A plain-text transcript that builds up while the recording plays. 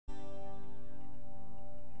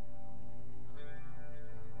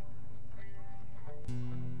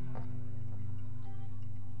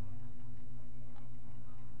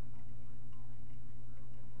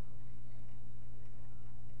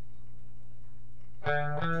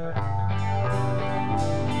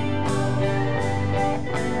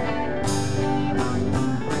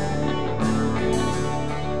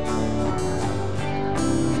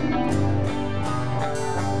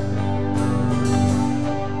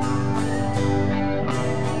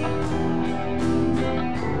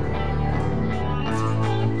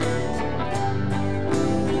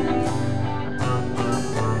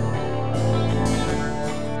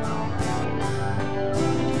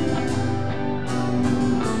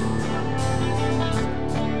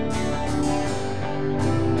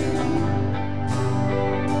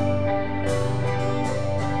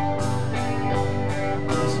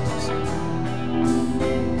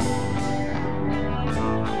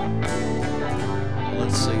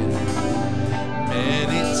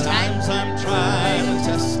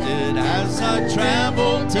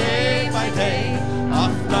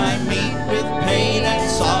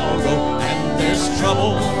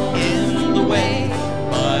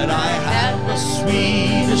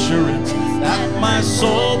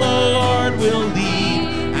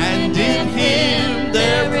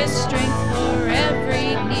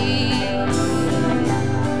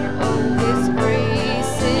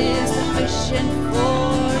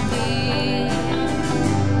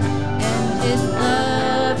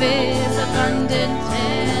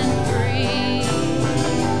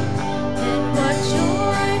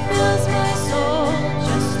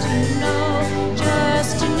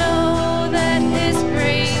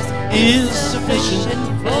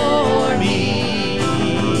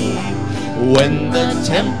When the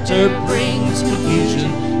tempter brings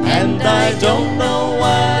confusion and I don't know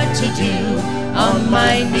what to do, on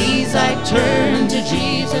my knees I turn to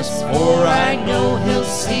Jesus, for I know He'll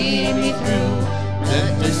see me through.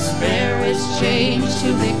 That despair is changed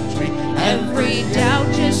to victory, every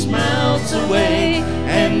doubt just melts away,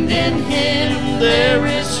 and in Him there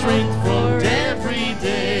is strength for every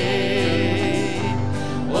day.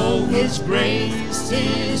 Oh, His grace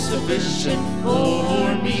is sufficient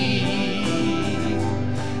for me,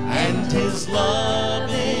 and His love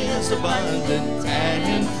is abundant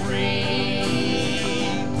and free.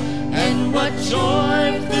 And what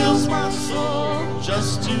joy fills my soul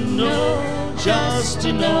just to know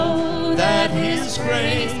that His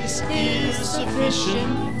grace is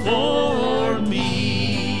sufficient for me.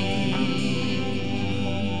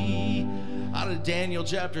 Out of Daniel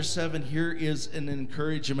chapter 7, here is an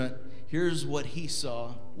encouragement. Here's what he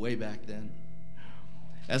saw way back then.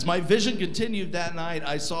 As my vision continued that night,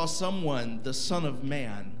 I saw someone, the Son of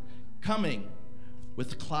Man, coming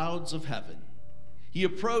with the clouds of heaven. He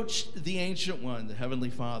approached the Ancient One, the Heavenly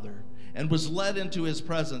Father, and was led into His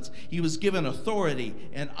presence. He was given authority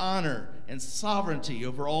and honor and sovereignty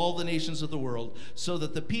over all the nations of the world, so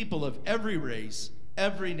that the people of every race,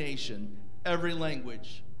 every nation, every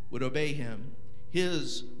language would obey Him.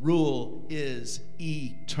 His rule is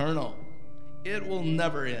eternal. It will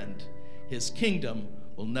never end. His kingdom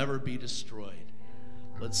will never be destroyed.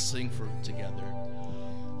 Let's sing for it together.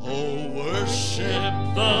 Oh, worship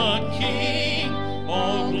the King,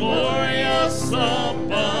 all glorious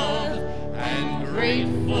above, and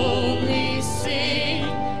gratefully sing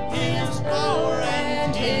His power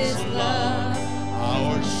and His love.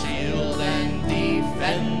 Our shield and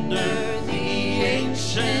defender, the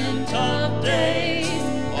Ancient of Days,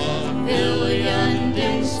 pavillioned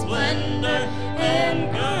in splendor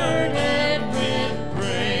and girded with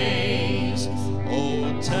praise.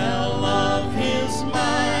 Oh, tell of His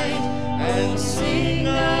might and sing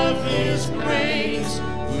of His grace,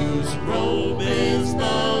 whose robe is the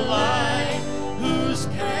light, whose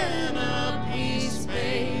canopy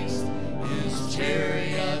space, His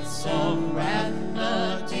chariots of wrath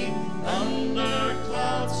the deep thunder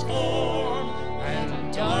clouds form,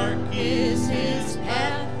 and dark is His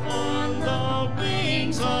path on the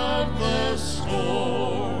wings of the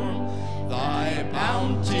storm. Thy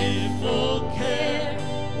bountiful care,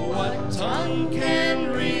 what tongue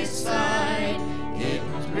can recite? It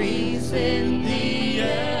breathes in the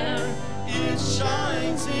air, it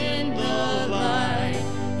shines in the light,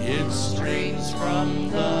 it streams from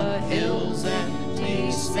the hills and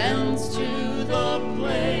descends to the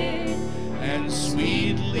plain, and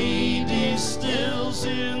sweetly distills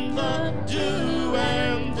in the dew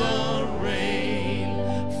and the rain.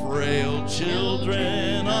 Frail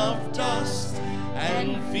children of dust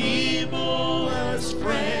and feeble as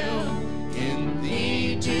frail, in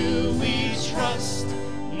Thee do we trust,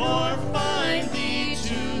 nor find Thee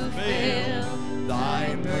to fail.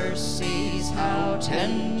 Thy mercies how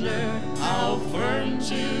tender, how firm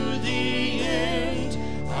to the end,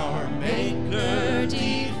 our Maker,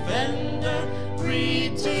 Defender,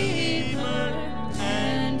 Redeemer,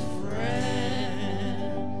 and Friend.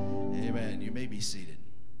 be seated.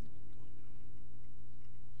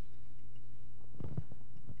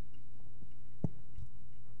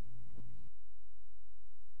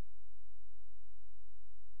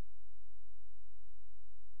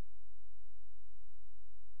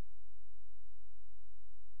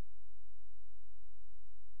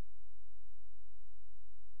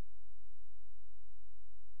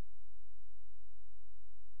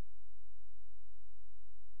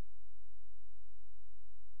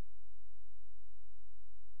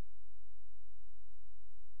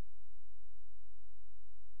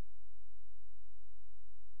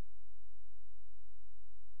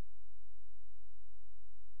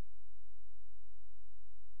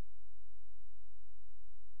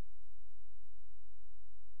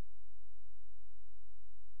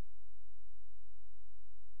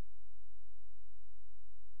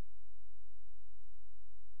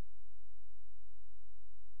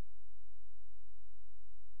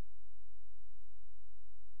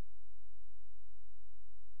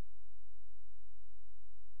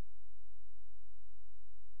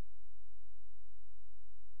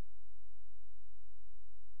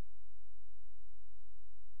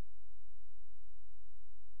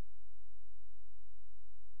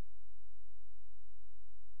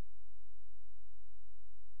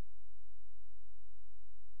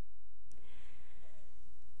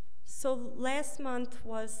 So last month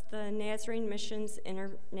was the Nazarene Missions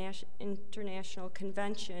International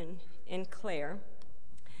Convention in Clare.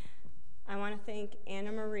 I want to thank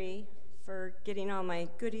Anna Marie for getting all my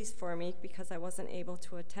goodies for me because I wasn't able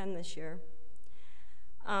to attend this year.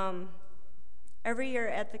 Every year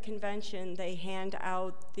at the convention, they hand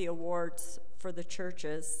out the awards for the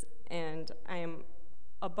churches, and I am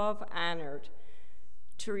above honored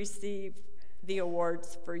to receive the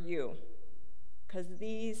awards for you, because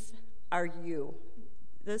these are you.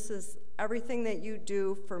 This is everything that you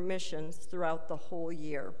do for missions throughout the whole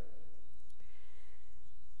year.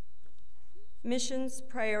 Missions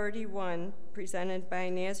Priority 1, presented by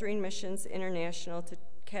Nazarene Missions International to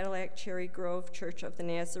Cadillac Cherry Grove Church of the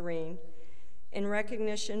Nazarene, in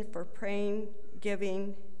recognition for praying,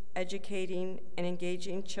 giving, educating, and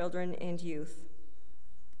engaging children and youth.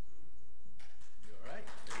 All right.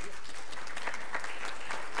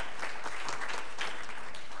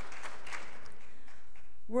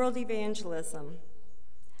 World evangelism.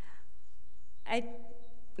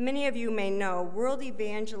 Many of you may know, world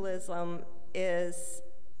evangelism is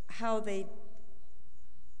how they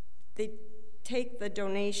take the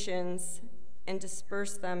donations and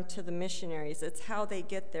disperse them to the missionaries. It's how they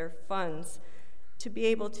get their funds to be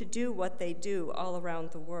able to do what they do all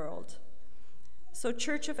around the world. So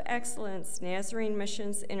Church of Excellence, Nazarene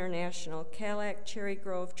Missions International, Cadillac Cherry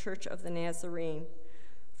Grove Church of the Nazarene,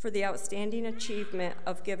 for the outstanding achievement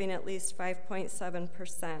of giving at least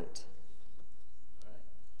 5.7%.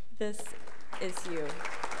 This is you.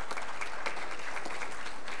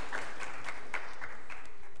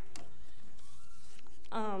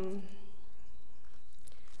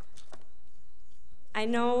 I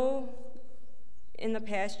know in the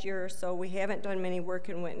past year or so we haven't done many work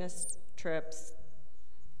and witness trips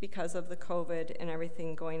because of the COVID and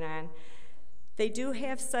everything going on. They do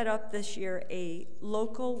have set up this year a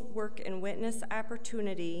local work and witness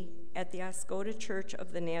opportunity at the Oscoda Church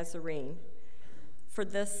of the Nazarene for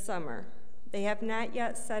this summer. They have not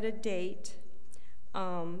yet set a date.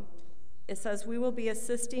 It says, we will be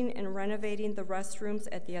assisting in renovating the restrooms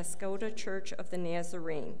at the Oscoda Church of the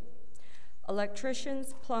Nazarene.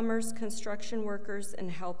 Electricians, plumbers, construction workers, and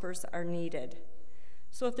helpers are needed.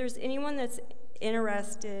 So if there's anyone that's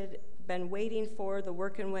interested, been waiting for the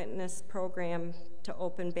Work and Witness program to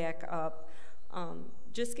open back up,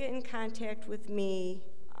 just get in contact with me.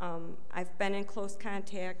 I've been in close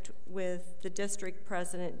contact with the district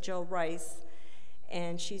president, Jill Rice,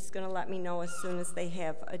 and she's going to let me know as soon as they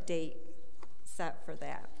have a date set for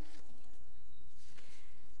that.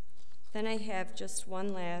 Then I have just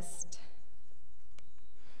one last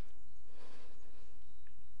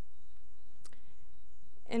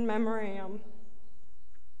in memoriam.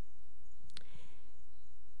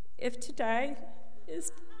 If to die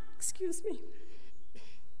is,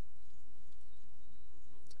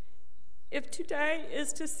 if to die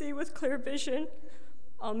is to see with clear vision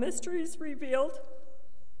all mysteries revealed,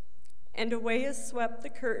 and away is swept the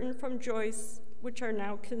curtain from joys which are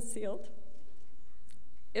now concealed.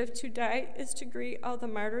 If to die is to greet all the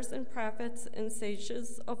martyrs and prophets and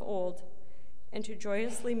sages of old, and to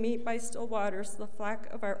joyously meet by still waters the flock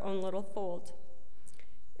of our own little fold.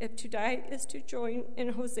 If to die is to join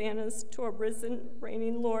in hosannas to a risen,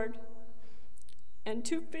 reigning Lord, and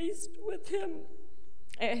to feast with him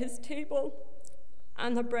at his table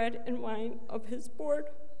on the bread and wine of his board.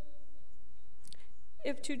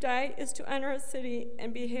 If to die is to enter a city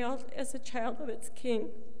and be hailed as a child of its king,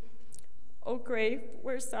 O grave,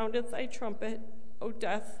 where soundeth thy trumpet? O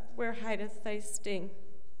death, where hideth thy sting?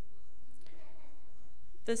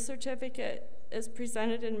 This certificate is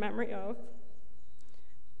presented in memory of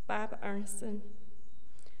Bob Arneson,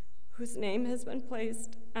 whose name has been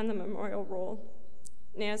placed on the memorial roll,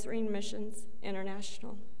 Nazarene Missions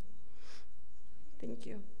International. Thank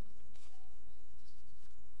you.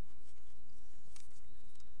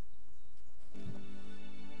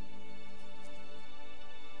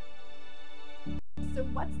 So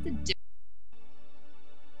what's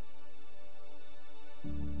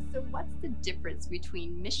the difference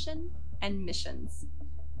between mission and missions?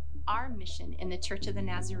 Our mission in the Church of the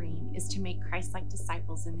Nazarene is to make Christ-like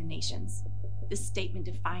disciples in the nations. This statement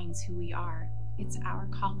defines who we are. It's our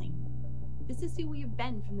calling. This is who we have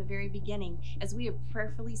been from the very beginning, as we have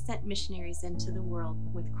prayerfully sent missionaries into the world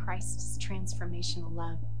with Christ's transformational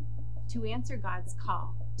love, to answer God's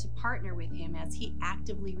call, to partner with him as he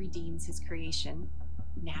actively redeems his creation.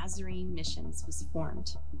 Nazarene Missions was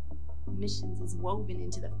formed. Missions is woven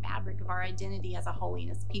into the fabric of our identity as a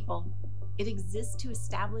holiness people. It exists to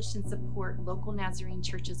establish and support local Nazarene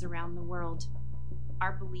churches around the world.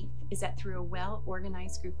 Our belief is that through a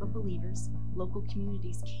well-organized group of believers, local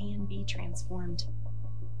communities can be transformed.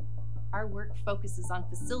 Our work focuses on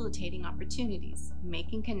facilitating opportunities,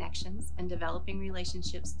 making connections, and developing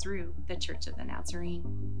relationships through the Church of the Nazarene.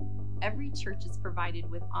 Every church is provided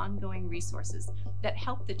with ongoing resources that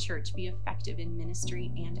help the church be effective in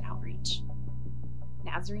ministry and outreach.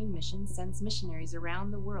 Nazarene Missions sends missionaries around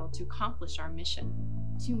the world to accomplish our mission,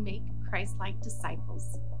 to make Christ-like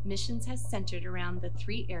disciples. Missions has centered around the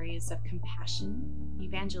three areas of compassion,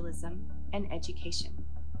 evangelism, and education,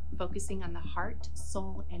 focusing on the heart,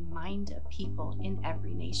 soul, and mind of people in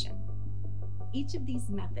every nation. Each of these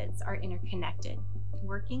methods are interconnected,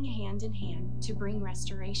 working hand in hand to bring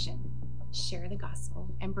restoration, share the gospel,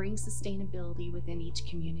 and bring sustainability within each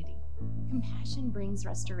community. Compassion brings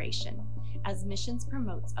restoration, as missions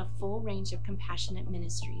promotes a full range of compassionate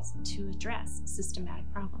ministries to address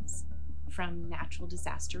systematic problems. From natural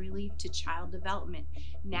disaster relief to child development,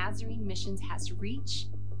 Nazarene Missions has reach,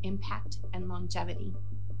 impact, and longevity.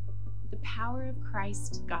 The power of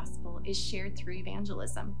Christ's gospel is shared through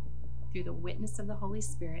evangelism. Through the witness of the Holy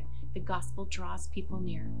Spirit, the gospel draws people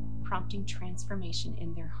near, prompting transformation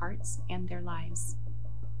in their hearts and their lives.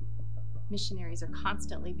 Missionaries are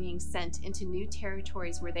constantly being sent into new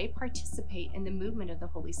territories where they participate in the movement of the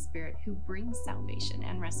Holy Spirit, who brings salvation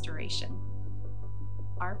and restoration.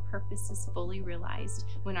 Our purpose is fully realized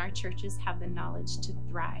when our churches have the knowledge to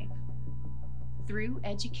thrive. Through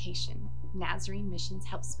education, Nazarene Missions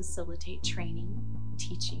helps facilitate training,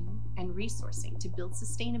 teaching, and resourcing to build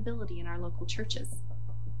sustainability in our local churches.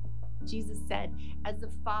 Jesus said, "As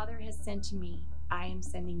the Father has sent me, I am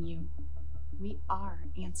sending you." We are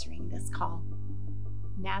answering this call.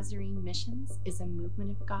 Nazarene Missions is a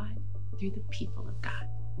movement of God through the people of God.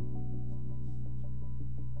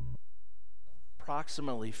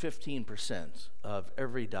 Approximately 15% of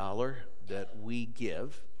every dollar that we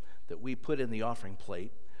give, that we put in the offering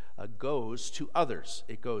plate, goes to others.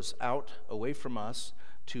 It goes out away from us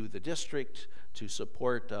to the district to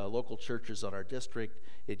support local churches in our district.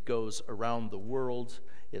 It goes around the world.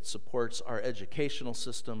 It supports our educational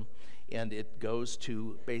system, and it goes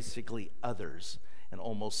to basically others. And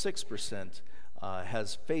almost 6%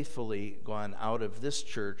 has faithfully gone out of this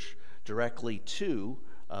church directly to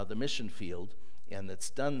the mission field, and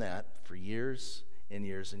it's done that for years and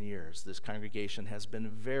years and years. This congregation has been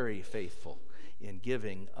very faithful in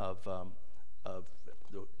giving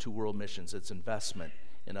to world missions, its investment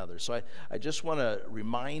in others. So I just want to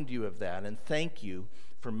remind you of that and thank you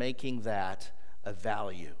for making that a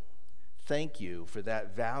value. Thank you for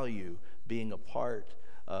that value being a part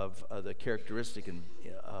of the characteristic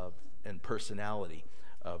and personality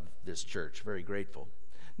of this church. Very grateful.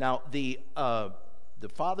 Now, the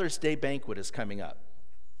Father's Day banquet is coming up.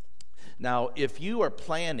 Now, if you are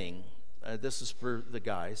planning, this is for the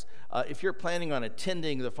guys, if you're planning on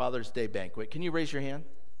attending the Father's Day banquet, can you raise your hand?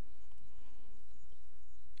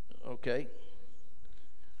 Okay.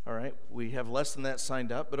 All right. We have less than that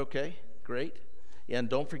signed up, but okay. Great. And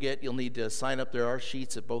don't forget, you'll need to sign up. There are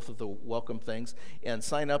sheets at both of the welcome things. And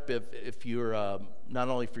sign up if you're not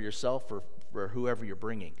only for yourself or for whoever you're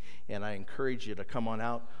bringing. And I encourage you to come on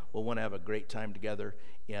out. We'll want to have a great time together,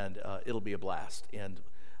 and it'll be a blast. And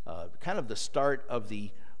kind of the start of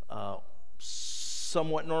the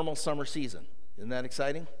somewhat normal summer season. Isn't that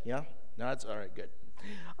exciting? Yeah? No, that's all right, good.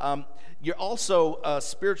 You're also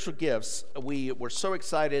spiritual gifts. We were so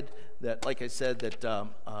excited that, like I said, that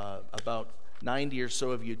about 90 or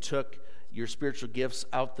so of you took your spiritual gifts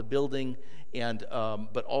out the building, and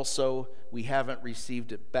but also we haven't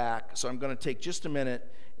received it back. So I'm going to take just a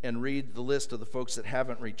minute and read the list of the folks that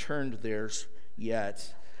haven't returned theirs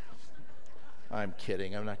yet. I'm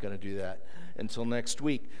kidding. I'm not going to do that until next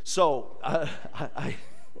week. So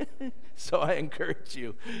So I encourage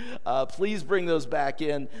you, please bring those back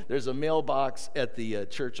in. There's a mailbox at the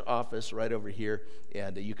church office right over here,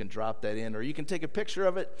 and you can drop that in, or you can take a picture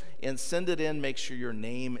of it and send it in. Make sure your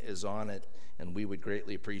name is on it, and we would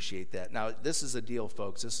greatly appreciate that. Now, this is a deal,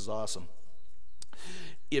 folks. This is awesome.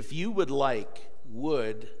 If you would like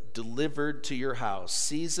wood delivered to your house,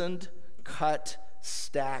 seasoned, cut,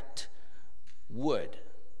 stacked wood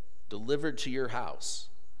delivered to your house,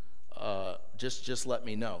 just let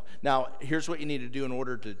me know. Now, here's what you need to do in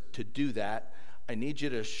order to do that. I need you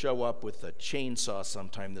to show up with a chainsaw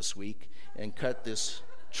sometime this week and cut this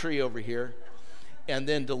tree over here, and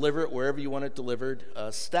then deliver it wherever you want it delivered.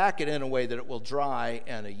 Stack it in a way that it will dry,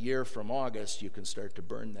 and a year from August, you can start to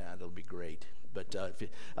burn that. It'll be great. But if you,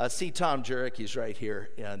 see Tom Jurek, he's right here,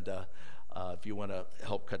 and if you want to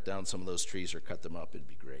help cut down some of those trees or cut them up, it'd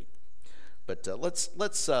be great. But let's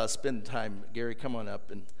spend time. Gary, come on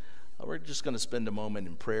up, and we're just going to spend a moment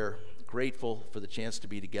in prayer, grateful for the chance to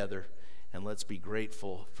be together, and let's be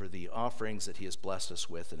grateful for the offerings that he has blessed us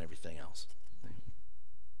with and everything else.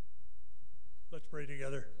 Let's pray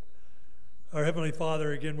together. Our Heavenly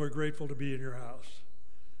Father, again, we're grateful to be in your house.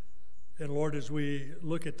 And Lord, as we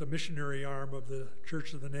look at the missionary arm of the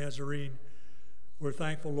Church of the Nazarene, we're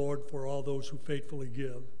thankful, Lord, for all those who faithfully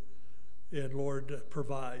give and, Lord,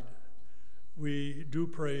 provide. We do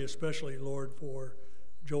pray especially, Lord, for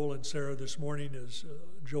Joel and Sarah this morning, as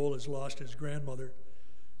Joel has lost his grandmother.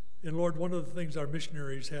 And Lord, one of the things our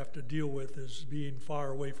missionaries have to deal with is being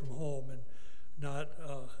far away from home and not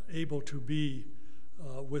able to be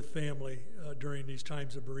with family during these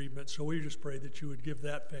times of bereavement. So we just pray that you would give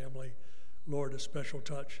that family, Lord, a special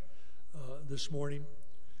touch this morning.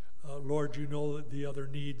 Lord, you know the other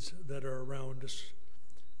needs that are around us.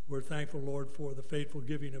 We're thankful, Lord, for the faithful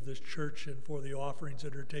giving of this church and for the offerings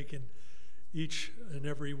that are taken each and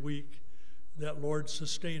every week, that, Lord,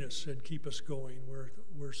 sustain us and keep us going.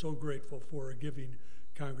 We're so grateful for a giving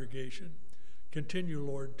congregation. Continue,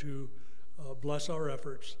 Lord, to bless our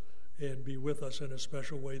efforts and be with us in a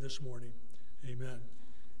special way this morning. Amen.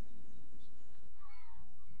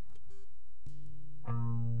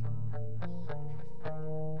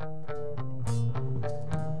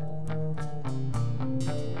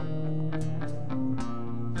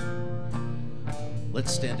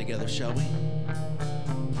 Let's stand together, shall we?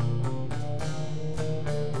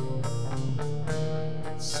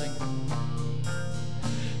 Sing.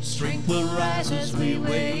 Strength will rise as we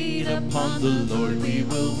wait upon the Lord. We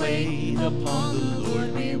will wait upon the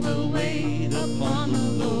Lord. We will wait upon the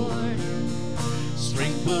Lord.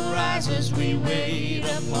 Strength will rise as we wait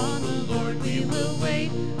upon the Lord. We will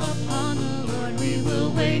wait upon the Lord. We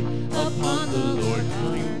will wait upon the Lord.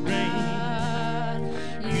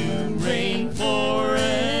 You reign forever,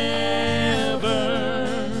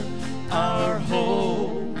 our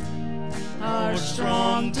hope, our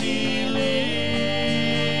strong deliverer.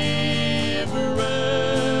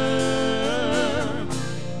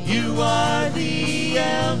 You are the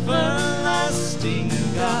everlasting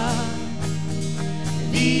God,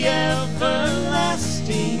 the everlasting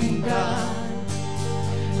God.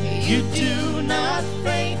 You do not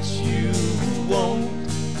faint, you won't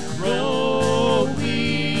grow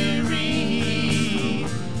weary.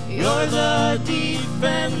 You're the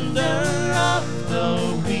defender of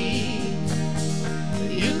the weak.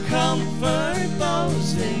 You comfort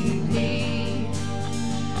those in need.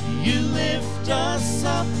 You lift us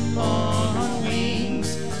up on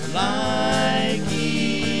wings like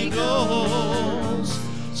eagles.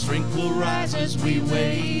 Strength will rise as we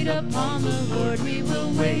wait upon the Lord. We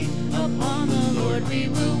will wait upon the Lord. We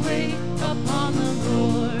will wait upon the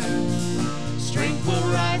Lord. Strength will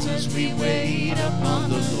rise as we wait upon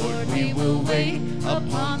the Lord. We will wait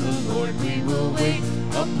upon the Lord. We will wait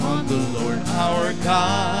upon the Lord. Our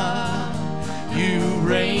God, you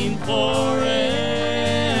reign forever.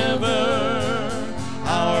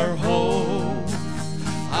 Our hope,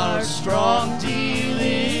 our strong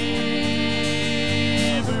deliverer.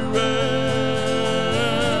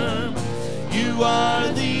 You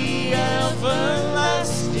are the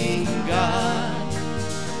everlasting God,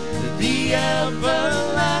 the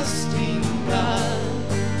everlasting God.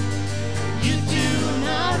 You do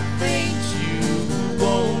not faint, you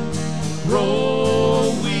won't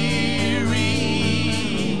grow weary.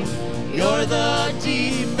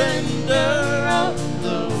 defender of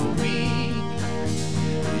the weak.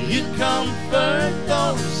 You comfort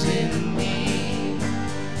those in need.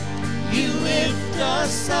 You lift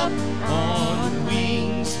us up on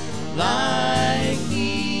wings like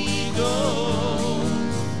eagles.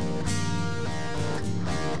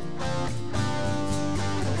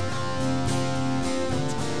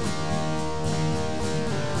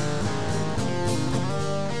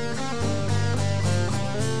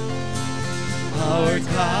 Our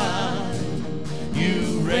God,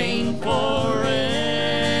 you reign forever.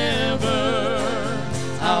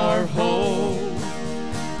 Our hope,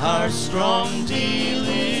 our strong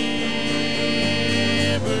deliverer.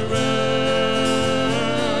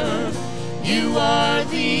 You are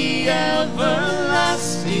the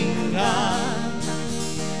everlasting God,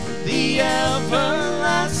 the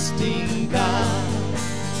everlasting God.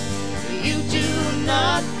 You do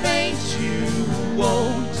not faint, you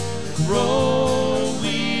won't grow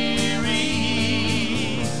weary.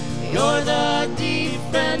 You're the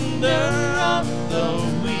defender of the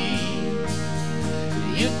weak.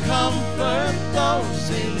 You comfort those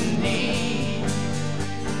in need.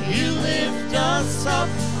 You lift us up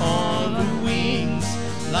on wings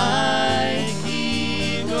like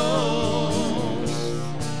eagles.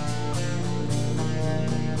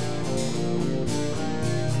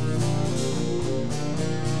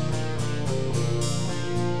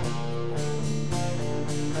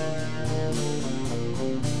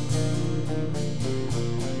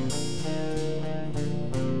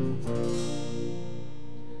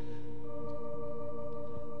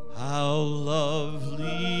 How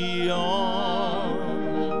lovely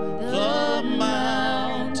on the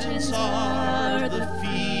mountains are the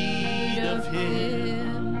feet of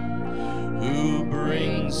him who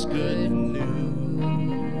brings good news.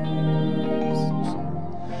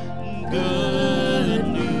 Good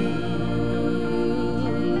news,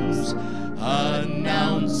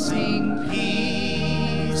 announcing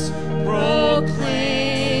peace,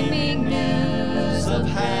 proclaiming news of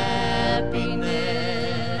happiness.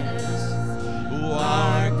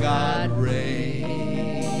 Our God reigns.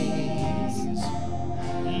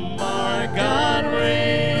 Our God reigns.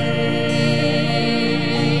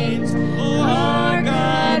 Our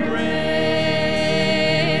God reigns.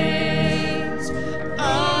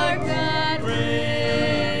 Our God reigns.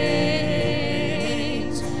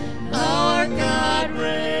 Our God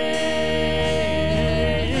reigns.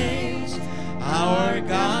 Our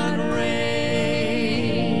God reigns.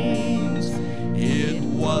 It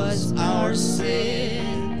was our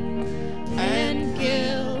sin and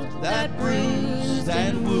guilt that bruised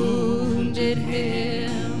and wounded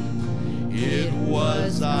him. It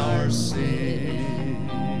was our sin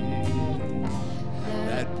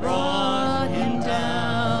that brought him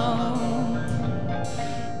down.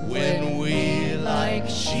 When we like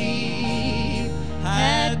sheep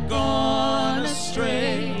had gone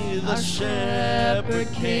astray, the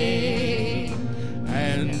shepherd came,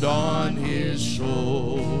 and on his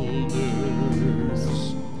shoulders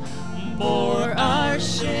bore our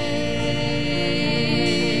shame.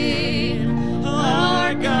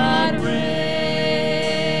 Our God reigns.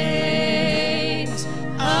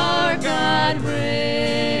 Our God reigns.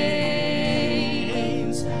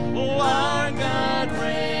 Oh, our God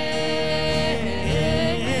reigns.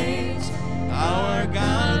 Our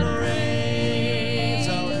God reigns.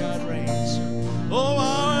 Our God reigns. Oh,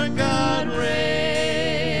 our God reigns.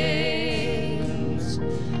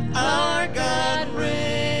 Our God reigns.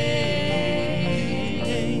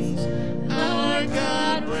 Our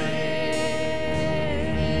God reigns.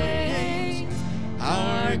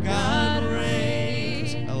 Our God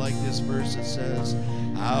reigns. I like this verse. It says,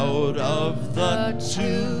 out of the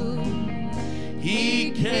tomb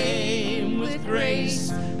he came with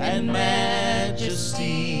grace and majesty.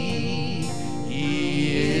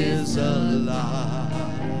 He is alive.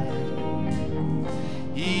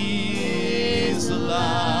 He is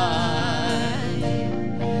alive.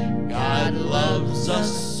 God loves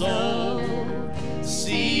us so.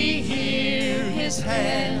 See here his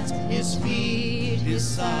hands, his feet, his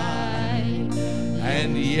side.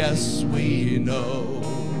 And yes, we know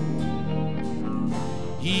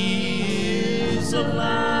he is alive.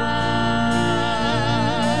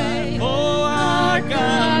 Oh, our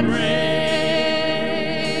God reigns.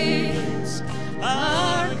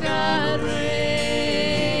 Our God reigns.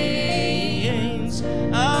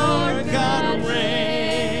 Our God reigns.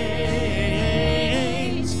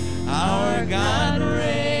 Our God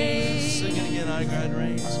reigns. Sing it again. Our God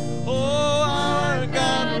reigns. Oh, our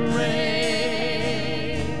God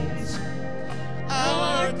reigns.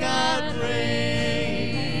 Our God reigns.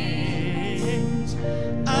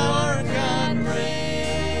 Our God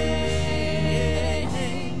reigns.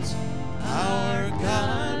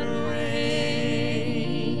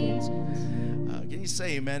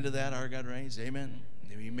 say amen to that? Our God reigns. Amen.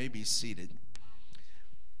 You may be seated.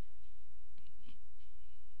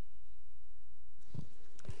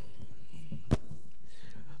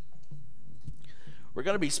 We're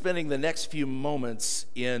going to be spending the next few moments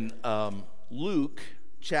in Luke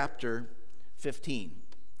chapter 15.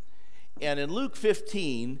 And in Luke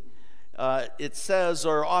 15, it says,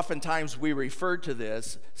 or oftentimes we refer to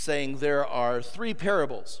this, saying there are 3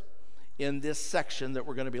 parables in this section that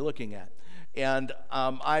we're going to be looking at. And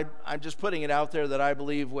I'm just putting it out there that I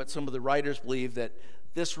believe what some of the writers believe, that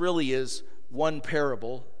this really is one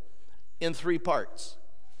parable in 3 parts.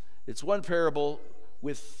 It's one parable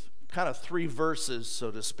with kind of 3 verses,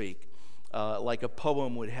 so to speak, like a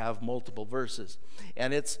poem would have multiple verses.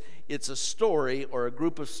 And it's a story or a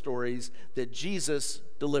group of stories that Jesus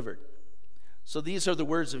delivered. So these are the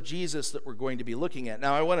words of Jesus that we're going to be looking at.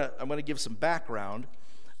 Now I want to give some background.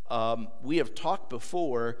 We have talked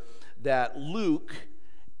before that Luke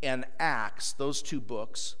and Acts, those 2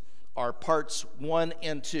 books, are parts 1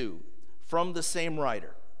 and 2 from the same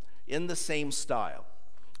writer, in the same style,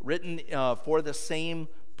 written for the same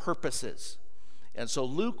purposes. And so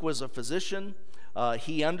Luke was a physician.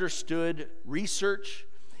 He understood research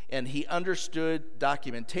and he understood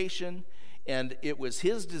documentation, and it was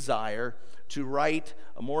his desire to write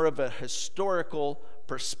more of a historical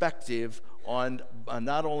perspective on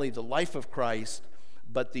not only the life of Christ,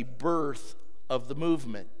 but the birth of the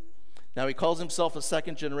movement. Now, he calls himself a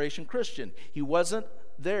second-generation Christian. He wasn't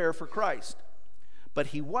there for Christ, but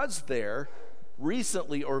he was there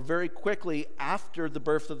recently or very quickly after the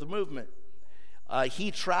birth of the movement.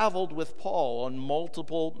 He traveled with Paul on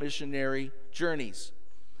multiple missionary journeys.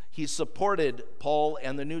 He supported Paul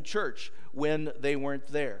and the new church when they weren't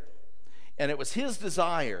there. And it was his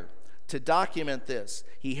desire to document this.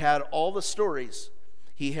 He had all the stories.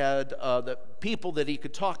 He had the people that he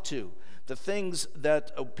could talk to, the things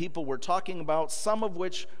that people were talking about, some of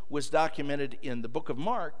which was documented in the book of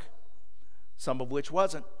Mark, some of which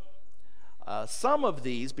wasn't. Some of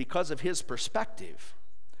these, because of his perspective,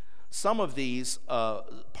 some of these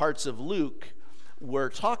parts of Luke were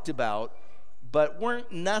talked about, but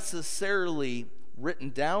weren't necessarily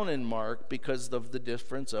written down in Mark because of the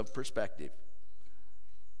difference of perspective.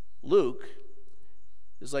 Luke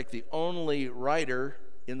is like the only writer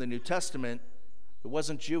in the New Testament that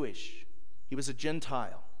wasn't Jewish. He was a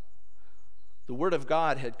Gentile. The Word of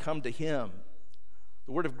God had come to him,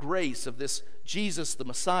 the word of grace of this Jesus the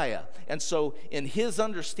Messiah. And so in his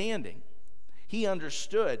understanding, he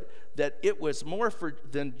understood that it was more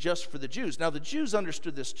than just for the Jews. Now the Jews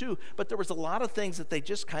understood this too, but there was a lot of things that they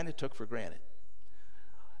just kind of took for granted.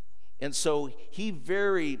 And so he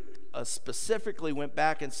very specifically went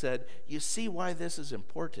back and said, you see why this is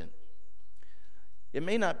important? It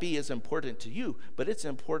may not be as important to you, but it's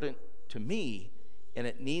important to me, and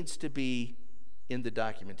it needs to be in the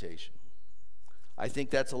documentation. I think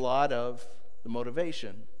that's a lot of the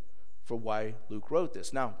motivation for why Luke wrote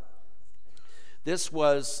this. Now,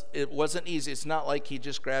 it wasn't easy. It's not like he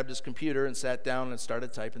just grabbed his computer and sat down and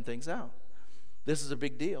started typing things out. This is a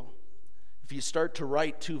big deal. If you start to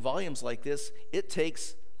write 2 volumes like this, it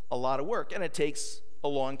takes a lot of work, and it takes a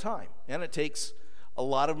long time, and it takes a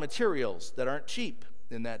lot of materials that aren't cheap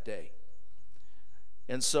in that day.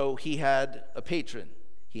 And so he had a patron.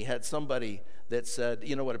 He had somebody that said,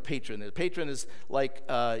 you know what a patron is? A patron is like,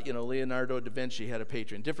 Leonardo da Vinci had a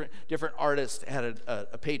patron. Different artists had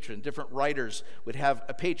a patron. Different writers would have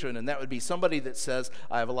a patron, and that would be somebody that says,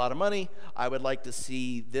 I have a lot of money, I would like to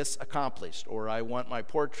see this accomplished, or I want my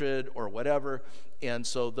portrait, or whatever. And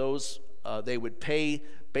so those, they would pay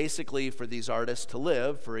basically for these artists to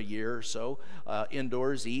live for a year or so,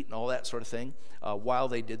 indoors, eat, and all that sort of thing, while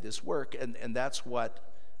they did this work. And that's what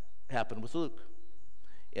happened with Luke.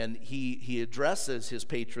 And he addresses his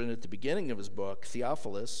patron at the beginning of his book,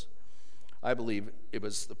 Theophilus. I believe it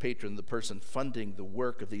was the patron, the person funding the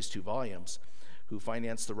work of these 2 volumes, who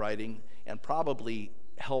financed the writing and probably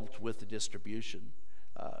helped with the distribution.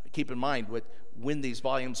 Keep in mind, when these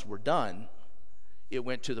volumes were done, it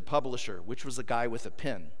went to the publisher, which was a guy with a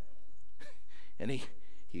pen. And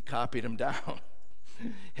he copied them down.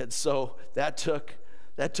 And so that took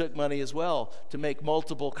money as well to make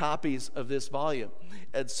multiple copies of this volume.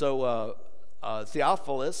 And so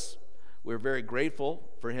Theophilus, we're very grateful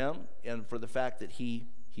for him and for the fact that he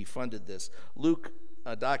funded this. Luke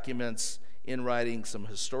documents in writing some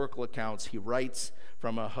historical accounts. He writes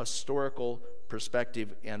from a historical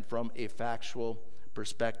perspective and from a factual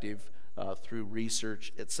perspective through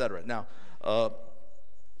research, etc. Now,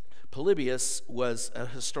 Polybius was a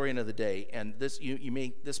historian of the day, and this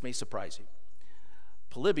may surprise you.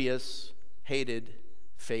 Polybius hated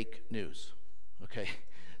fake news. Okay,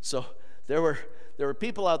 so there were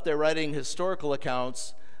people out there writing historical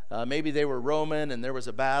accounts. Maybe they were Roman and there was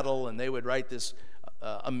a battle, and they would write this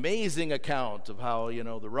amazing account of how,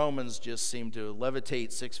 the Romans just seemed to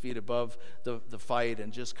levitate 6 feet above the fight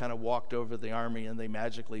and just kind of walked over the army, and they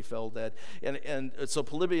magically fell dead. And so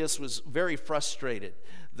Polybius was very frustrated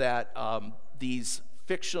that these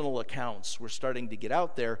fictional accounts were starting to get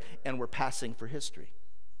out there and were passing for history.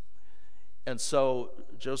 And so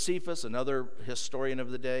Josephus, another historian of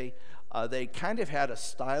the day, they kind of had a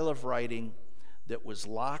style of writing that was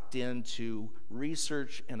locked into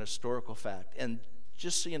research and historical fact. And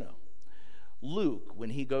just so you know, Luke, when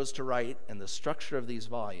he goes to write, and the structure of these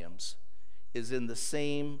volumes is in the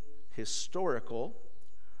same historical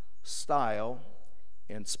style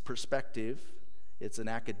and perspective. It's an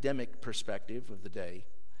academic perspective of the day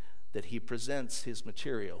that he presents his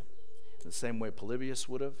material in the same way Polybius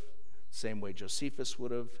would have, same way Josephus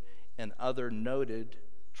would have, and other noted,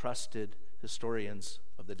 trusted historians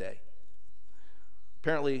of the day.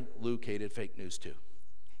 Apparently, Luke hated fake news too.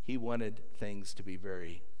 He wanted things to be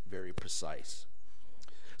very, very precise.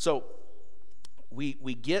 So we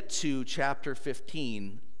get to chapter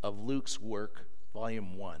 15 of Luke's work,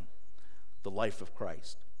 volume 1, The Life of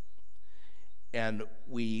Christ. And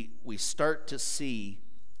we start to see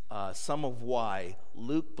some of why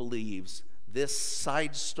Luke believes this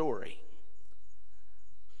side story,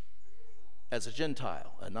 as a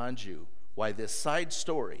Gentile, a non-Jew, why this side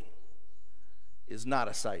story is not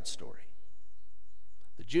a side story.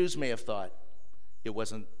 The Jews may have thought it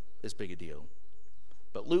wasn't as big a deal,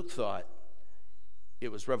 but Luke thought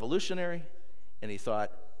it was revolutionary, and he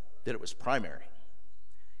thought that it was primary.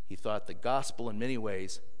 He thought the gospel in many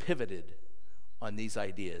ways pivoted on these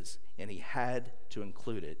ideas, and he had to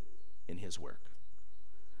include it in his work.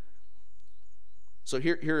 So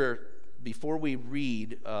here before we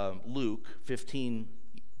read Luke 15,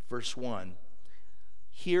 verse 1,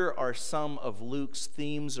 here are some of Luke's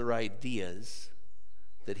themes or ideas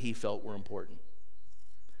that he felt were important.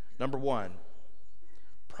 Number 1,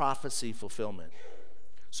 prophecy fulfillment.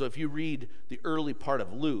 So if you read the early part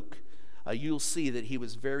of Luke, you'll see that he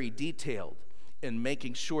was very detailed in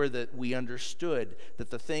making sure that we understood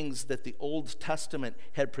that the things that the Old Testament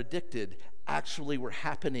had predicted actually were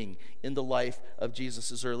happening in the life of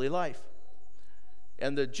Jesus' early life.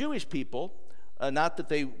 And the Jewish people, not that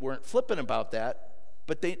they weren't flippant about that,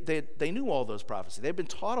 but they knew all those prophecies. They'd been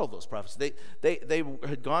taught all those prophecies. They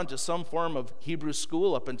had gone to some form of Hebrew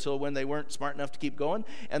school up until when they weren't smart enough to keep going,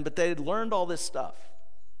 but they had learned all this stuff.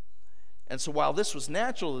 And so while this was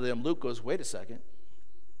natural to them, Luke goes, wait a second.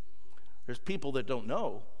 There's people that don't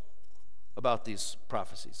know about these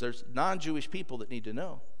prophecies. There's non-Jewish people that need to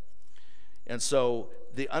know. And so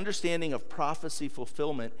the understanding of prophecy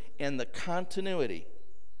fulfillment and the continuity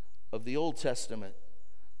of the Old Testament,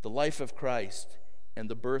 the life of Christ, and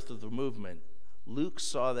the birth of the movement, Luke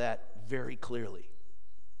saw that very clearly.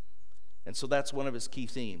 And so that's one of his key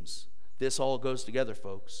themes. This all goes together,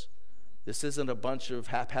 folks. This isn't a bunch of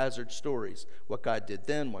haphazard stories. What God did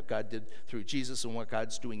then, what God did through Jesus, and what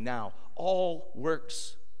God's doing now, all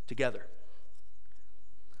works together.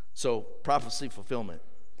 So, prophecy fulfillment.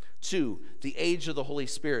 2, the age of the Holy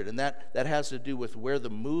Spirit, and that has to do with where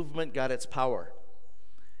the movement got its power.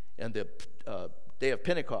 And the day of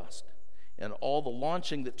Pentecost, and all the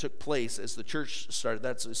launching that took place as the church started.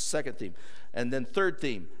 That's his second theme. And then third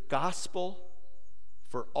theme, gospel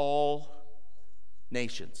for all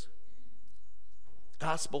nations.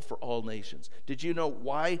 Gospel for all nations. Did you know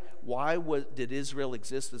why did Israel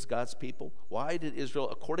exist as God's people? Why did Israel,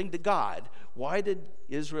 according to God, why did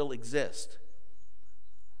Israel exist?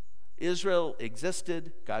 Israel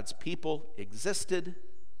existed, God's people existed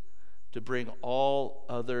to bring all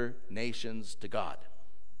other nations to God.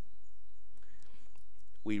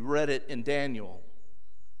 We read it in Daniel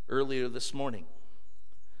earlier this morning.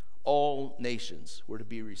 All nations were to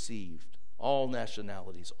be received, all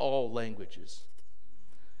nationalities, all languages.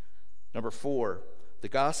 Number 4, the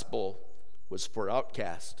gospel was for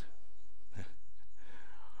outcast.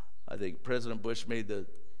 I think President Bush made the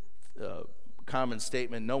common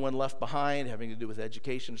statement, no one left behind, having to do with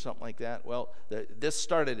education or something like that. Well, this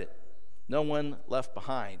started it. No one left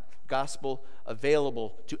behind. Gospel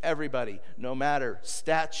available to everybody, no matter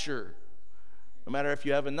stature, no matter if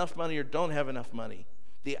you have enough money or don't have enough money.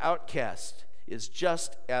 The outcast is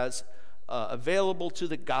just as available to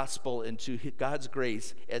the gospel and to God's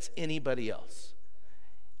grace as anybody else.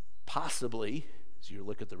 Possibly, as you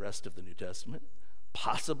look at the rest of the New Testament,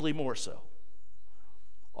 possibly more so.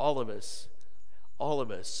 All of us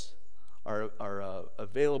are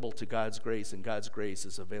available to God's grace, and God's grace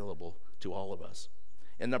is available to all of us.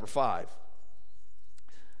 And number 5,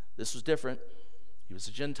 This was different. He was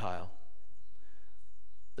a Gentile.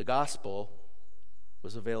 The gospel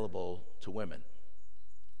was available to women.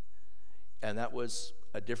 And that was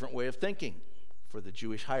a different way of thinking for the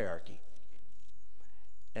Jewish hierarchy.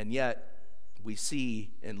 And yet, we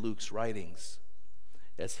see in Luke's writings,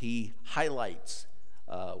 as he highlights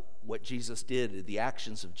what Jesus did, the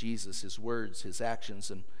actions of Jesus, his words, his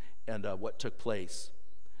actions, and what took place,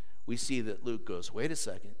 we see that Luke goes, wait a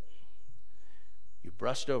second, you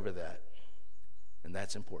brushed over that, and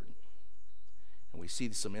that's important. And we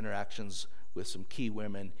see some interactions with some key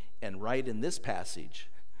women, and right in this passage,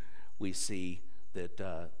 we see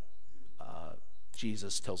that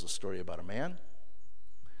Jesus tells a story about a man,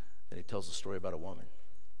 and he tells a story about a woman.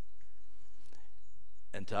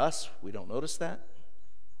 And to us, we don't notice that,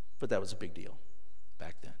 but that was a big deal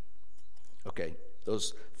back then. Okay,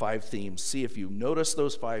 those 5 themes. See if you notice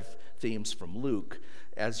those 5 themes from Luke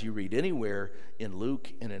as you read anywhere in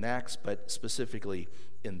Luke and in Acts, but specifically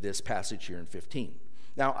in this passage here in 15.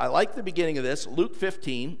 Now, I like the beginning of this, Luke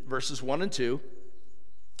 15, verses 1 and 2.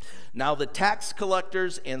 Now the tax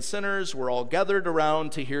collectors and sinners were all gathered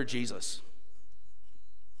around to hear Jesus.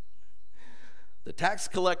 The tax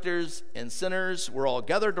collectors and sinners were all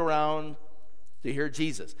gathered around to hear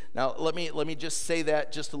Jesus. Now, let me just say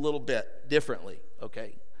that just a little bit differently,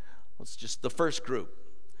 okay? Let's just, the first group.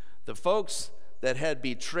 The folks that had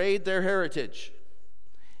betrayed their heritage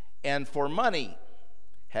and for money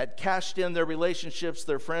had cashed in their relationships,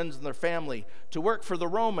 their friends, and their family to work for the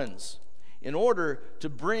Romans in order to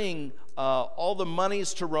bring all the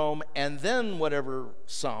monies to Rome and then whatever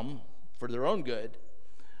sum for their own good.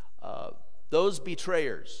 Those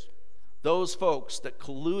betrayers, those folks that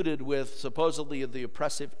colluded with supposedly the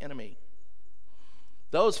oppressive enemy,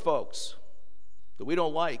 those folks that we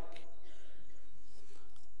don't like,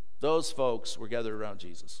 those folks were gathered around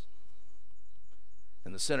Jesus.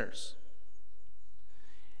 And the sinners.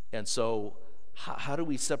 And so how do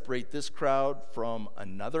we separate this crowd from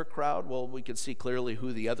another crowd? Well, we can see clearly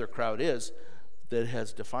who the other crowd is that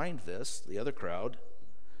has defined this, the other crowd.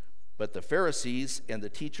 But the Pharisees and the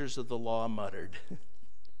teachers of the law muttered.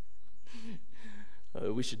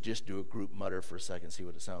 We should just do a group mutter for a second, see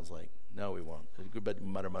what it sounds like. No, we won't. But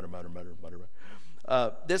mutter, mutter, mutter, mutter,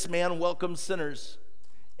 mutter. This man welcomes sinners,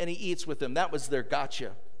 and he eats with them. That was their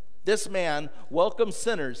gotcha. This man welcomes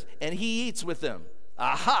sinners, and he eats with them.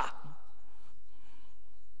 Aha!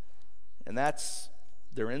 And that's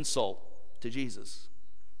their insult to Jesus.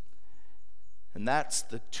 And that's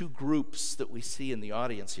the 2 groups that we see in the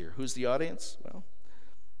audience here. Who's the audience? Well,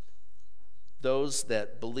 those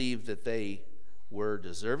that believe that they were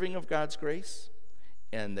deserving of God's grace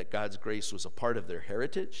and that God's grace was a part of their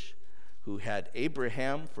heritage, who had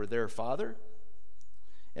Abraham for their father,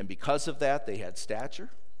 and because of that they had stature.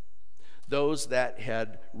 Those that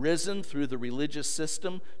had risen through the religious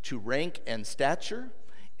system to rank and stature,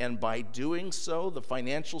 and by doing so, the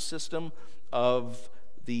financial system of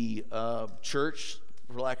the church,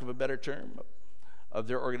 for lack of a better term, of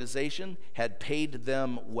their organization, had paid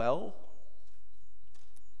them well.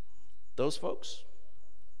 Those folks,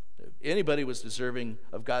 if anybody was deserving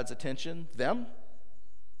of God's attention, them,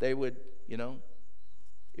 they would,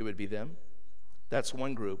 it would be them. That's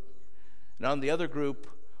one group. Now, the other group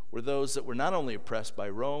were those that were not only oppressed by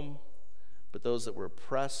Rome, but those that were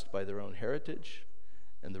oppressed by their own heritage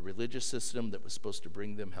and the religious system that was supposed to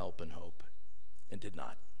bring them help and hope, and did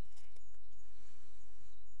not.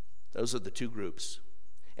 Those are the 2 groups.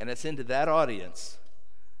 And it's into that audience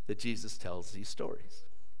that Jesus tells these stories.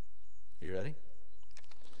 You ready?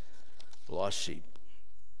 The lost sheep.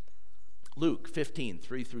 Luke 15,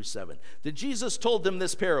 3 through 7. Then Jesus told them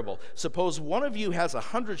this parable. Suppose one of you has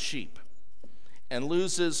 100 sheep and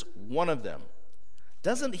loses one of them.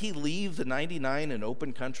 Doesn't he leave the 99 in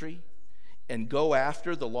open country and go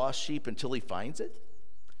after the lost sheep until he finds it?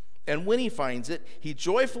 And when he finds it, he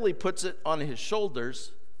joyfully puts it on his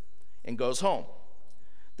shoulders and goes home.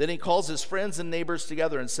 Then he calls his friends and neighbors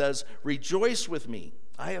together and says, "Rejoice with me,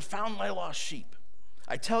 I have found my lost sheep."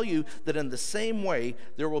 I tell you that in the same way,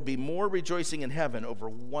 there will be more rejoicing in heaven over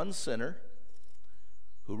one sinner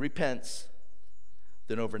who repents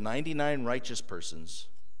than over 99 righteous persons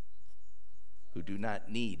who do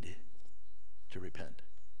not need to repent,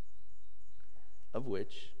 of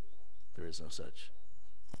which there is no such.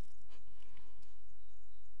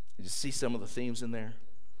 You just see some of the themes in there.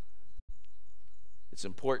 It's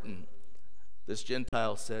important. This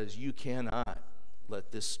Gentile says, you cannot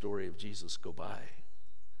let this story of Jesus go by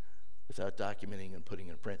without documenting and putting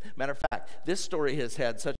it in print. Matter of fact, this story has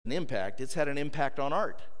had such an impact, it's had an impact on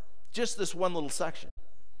art. Just this one little section.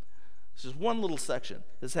 This is one little section.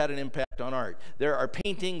 This had an impact on art. There are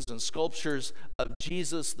paintings and sculptures of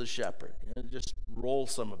Jesus the shepherd. Just roll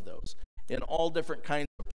some of those in all different kinds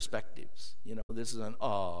of perspectives. This is an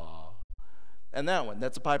awe. And that one,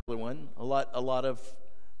 that's a popular one. A lot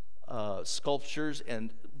of sculptures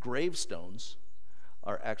and gravestones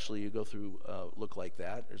are actually, you go through, look like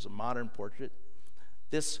that. There's a modern portrait.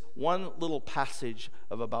 This one little passage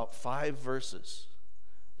of about 5 verses,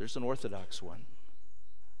 there's an Orthodox one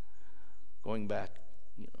going back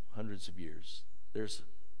hundreds of years.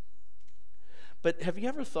 But have you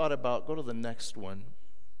ever thought about, go to the next one.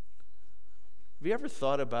 Have you ever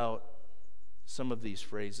thought about some of these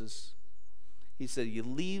phrases? He said, he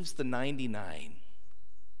leaves the 99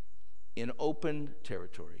 in open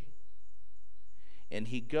territory. And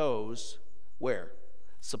he goes where?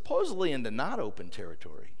 Supposedly into not open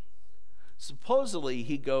territory. Supposedly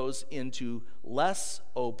he goes into less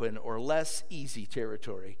open or less easy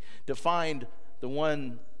territory to find the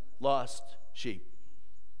one lost sheep.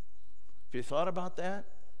 Have you thought about that?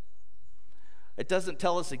 It doesn't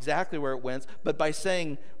tell us exactly where it went, but by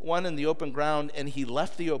saying one in the open ground, and he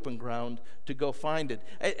left the open ground to go find it.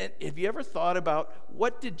 And have you ever thought about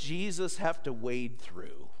what did Jesus have to wade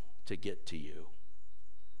through to get to you?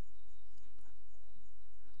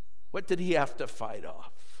 What did he have to fight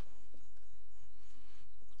off?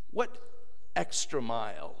 What extra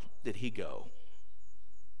mile did he go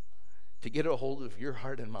to get a hold of your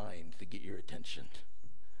heart and mind, to get your attention,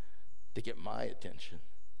 to get my attention?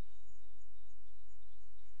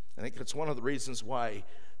 I think that's one of the reasons why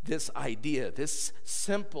this idea, this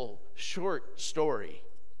simple, short story,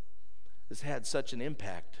 has had such an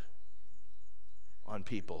impact on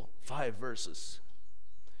people. 5 verses.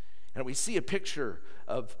 And we see a picture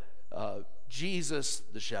of Jesus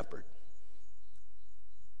the shepherd.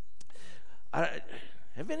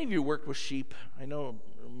 Have any of you worked with sheep? I know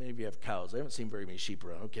many of you have cows. I haven't seen very many sheep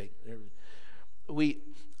around. Okay.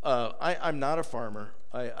 I'm not a farmer.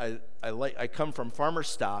 I come from farmer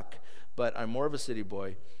stock, but I'm more of a city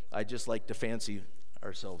boy. I just like to fancy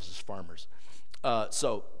ourselves as farmers. I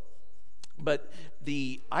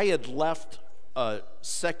had left a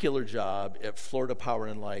secular job at Florida Power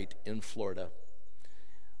and Light in Florida.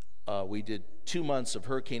 We did 2 months of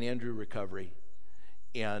Hurricane Andrew recovery,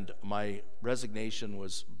 and my resignation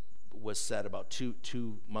was set about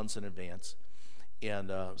two months in advance. And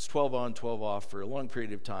it was 12 on, 12 off for a long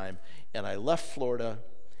period of time. And I left Florida,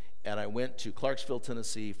 and I went to Clarksville,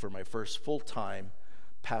 Tennessee for my first full-time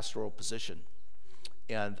pastoral position.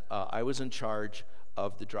 And I was in charge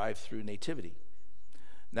of the drive-through nativity.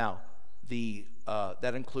 Now,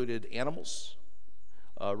 that included animals,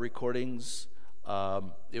 recordings.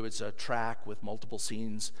 It was a track with multiple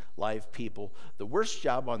scenes, live people. The worst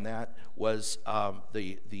job on that was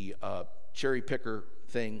the cherry picker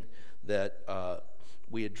thing that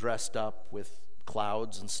we had dressed up with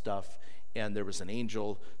clouds and stuff, and there was an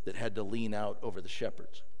angel that had to lean out over the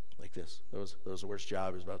shepherds like this. That was the worst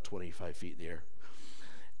job. It was about 25 feet in the air.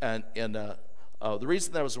 And the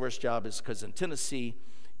reason that was the worst job is because in Tennessee,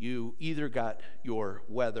 you either got your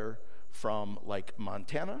weather from like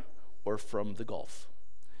Montana or from the Gulf.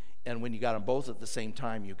 And when you got them both at the same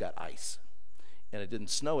time, you got ice. And it didn't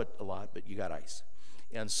snow a lot, but you got ice.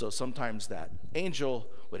 And so sometimes that angel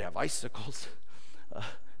would have icicles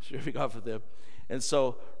shooting off of them. And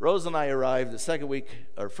so Rose and I arrived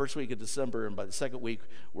the first week of December, and by the second week,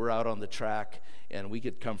 we're out on the track, and we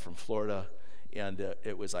could come from Florida, and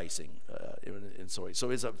it was icing. So it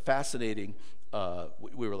was a fascinating,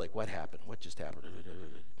 we were like, what happened? What just happened?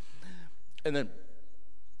 And then,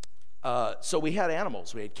 so we had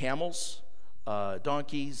animals. We had camels,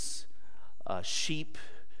 donkeys, sheep,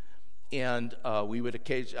 and we would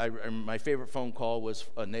occasionally, my favorite phone call was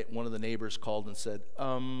one of the neighbors called and said,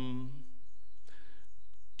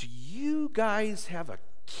 do you guys have a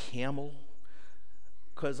camel?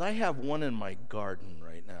 Because I have one in my garden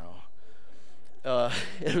right now.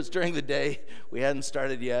 It was during the day. We hadn't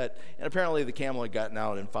started yet. And apparently the camel had gotten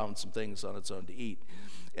out and found some things on its own to eat.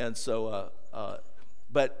 And so,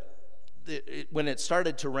 when it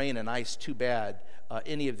started to rain and ice too bad,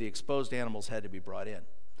 any of the exposed animals had to be brought in.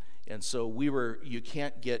 And so you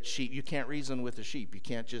can't get sheep. You can't reason with a sheep. You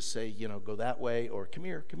can't just say, go that way, or come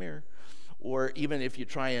here. Or even if you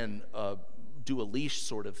try and do a leash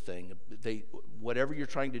sort of thing, whatever you're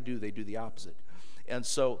trying to do, they do the opposite. And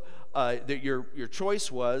so your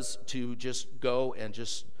choice was to just go and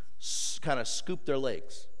just kind of scoop their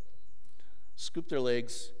legs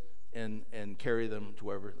and carry them to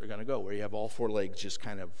wherever they're going to go, where you have all 4 legs just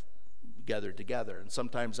kind of gathered together. And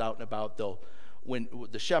sometimes out and about, when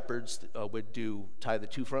the shepherds would tie the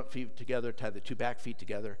 2 front feet together, tie the 2 back feet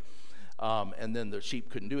together. And then the sheep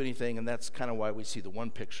couldn't do anything, and that's kind of why we see the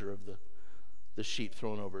one picture of the sheep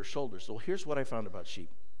thrown over his shoulders. So here's what I found about sheep.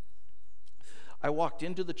 I walked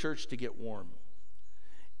into the church to get warm.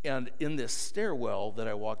 And in this stairwell that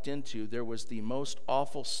I walked into, there was the most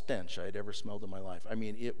awful stench I had ever smelled in my life. I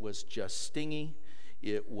mean, it was just stingy.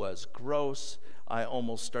 It was gross. I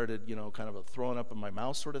almost started, kind of a throwing up in my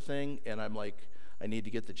mouth sort of thing. And I'm like, I need to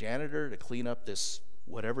get the janitor to clean up this,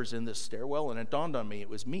 whatever's in this stairwell. And it dawned on me, it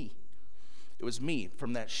was me. It was me.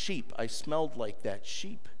 From that sheep, I smelled like that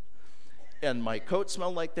sheep. And my coat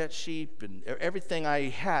smelled like that sheep. And everything I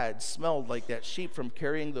had smelled like that sheep from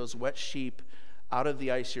carrying those wet sheep out of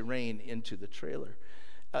the icy rain into the trailer.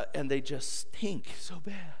 And they just stink so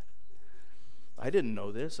bad. I didn't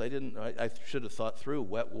know this. I should have thought through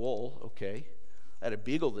wet wool, okay. I had a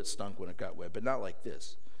beagle that stunk when it got wet, but not like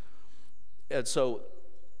this. And so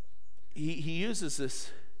he uses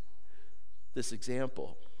this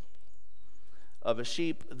example of a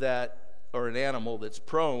sheep or an animal that's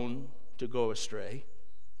prone to go astray.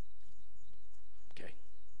 Okay.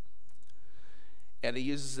 And he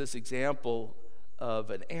uses this example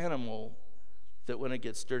of an animal that when it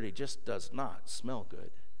gets dirty just does not smell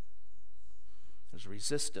good. It's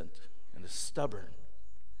resistant and is stubborn.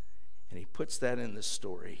 And he puts that in this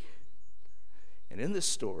story. And in this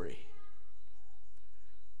story,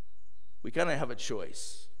 we kind of have a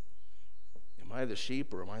choice. Am I the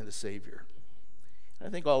sheep or am I the Savior? And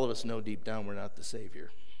I think all of us know deep down we're not the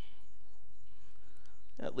Savior.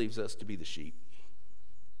 That leaves us to be the sheep.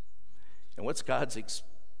 And what's God's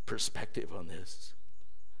perspective on this?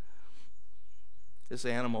 This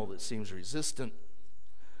animal that seems resistant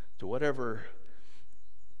to wherever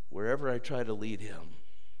I try to lead him,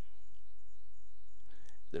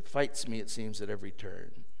 that fights me, it seems, at every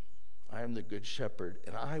turn. I am the good shepherd,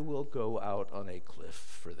 and I will go out on a cliff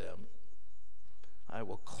for them. I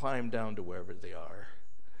will climb down to wherever they are,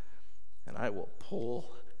 and I will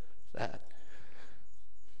pull that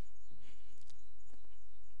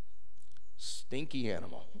stinky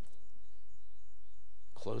animal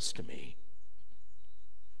close to me,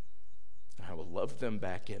 and I will love them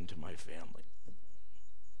back into my family.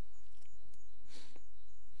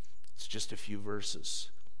 It's just a few verses,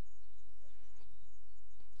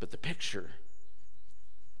 but the picture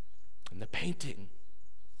and the painting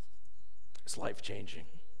is life-changing.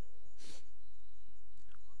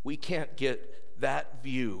 We can't get that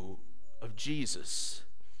view of Jesus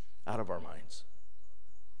out of our minds.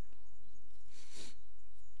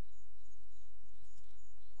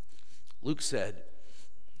 Luke said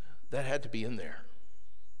that had to be in there.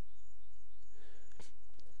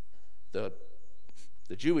 The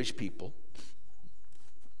Jewish people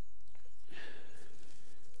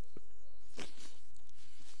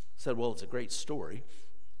said, well, it's a great story,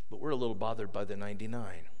 but we're a little bothered by the 99.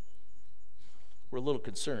 We're a little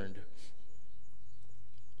concerned,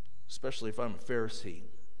 especially if I'm a Pharisee,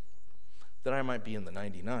 that I might be in the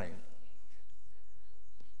 99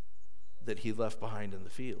 that he left behind in the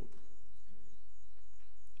field.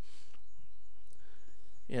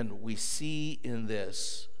 And we see in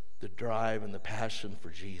this the drive and the passion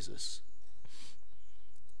for Jesus,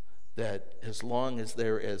 that as long as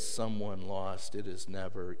there is someone lost, it is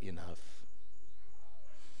never enough.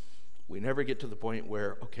 We never get to the point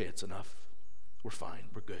where, okay, it's enough. We're fine.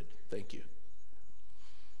 We're good. Thank you.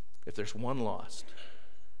 If there's one lost.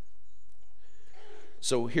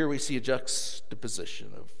 So here we see a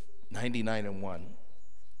juxtaposition of 99 and 1.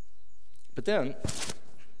 But then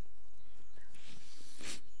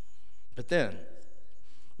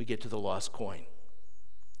we get to the lost coin.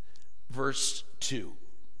 Verse 2.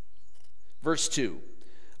 Verse 2.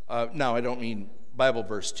 Now, I don't mean Bible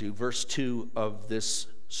verse 2. Verse 2 of this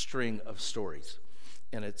string of stories.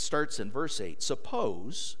 And it starts in verse 8.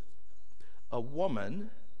 Suppose a woman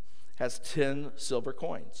has 10 silver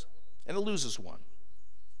coins and it loses one.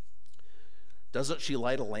 Doesn't she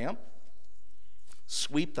light a lamp,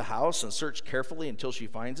 sweep the house, and search carefully until she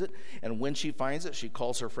finds it? And when she finds it, she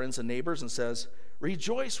calls her friends and neighbors and says,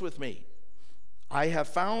 "Rejoice with me. I have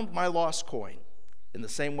found my lost coin." In the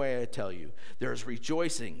same way I tell you, there is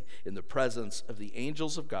rejoicing in the presence of the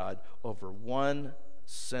angels of God over one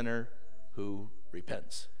sinner who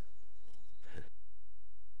repents.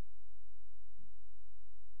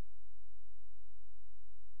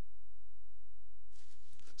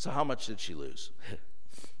 So how much did she lose?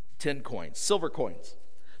 10 coins, silver coins.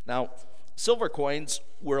 Now, silver coins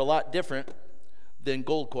were a lot different than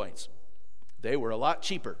gold coins. They were a lot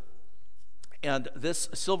cheaper. And this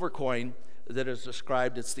silver coin that is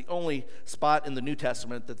described. It's the only spot in the New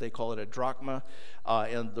Testament that they call it a drachma,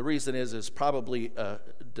 and the reason is probably a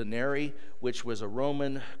denarii, which was a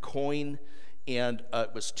Roman coin, and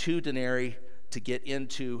it was 2 denarii to get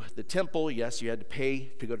into the temple. Yes, you had to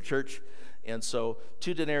pay to go to church, and so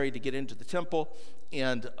 2 denarii to get into the temple,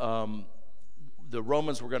 and the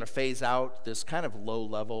Romans were going to phase out this kind of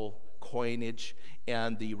low-level coinage,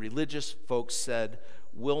 and the religious folks said,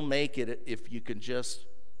 we'll make it if you can just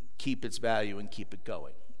keep its value and keep it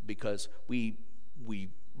going, because the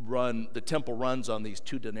temple runs on these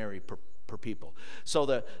 2 denarii per people. So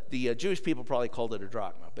the Jewish people probably called it a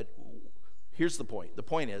drachma, but here's the point. The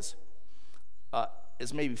point is,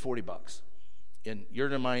 it's maybe $40. In your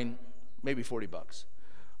and mine, maybe $40.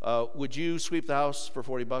 Would you sweep the house for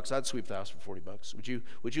 $40? I'd sweep the house for $40.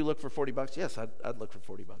 Would you look for $40? Yes, I'd look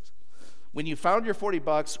for $40. When you found your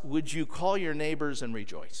 $40, would you call your neighbors and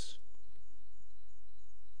rejoice?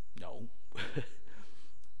 No.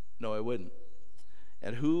 No, I wouldn't.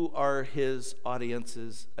 And who are his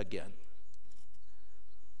audiences again?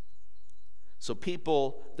 So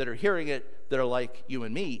people that are hearing it, that are like you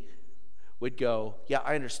and me, would go, yeah,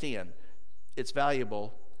 I understand. It's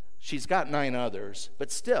valuable. She's got 9 others,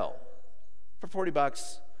 but still, for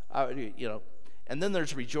 $40, And then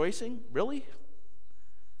there's rejoicing. Really?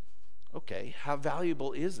 Okay, how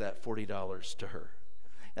valuable is that $40 to her?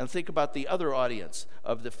 And think about the other audience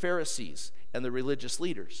of the Pharisees and the religious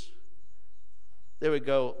leaders. They would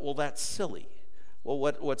go, well, that's silly. Well,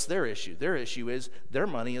 what's their issue? Their issue is their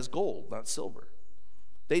money is gold, not silver.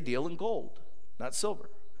 They deal in gold, not silver.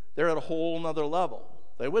 They're at a whole nother level.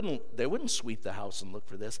 They wouldn't sweep the house and look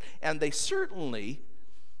for this, and they certainly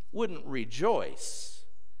wouldn't rejoice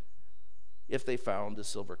if they found a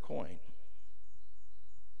silver coin.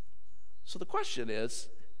 So the question is,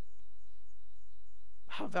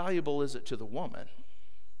 how valuable is it to the woman?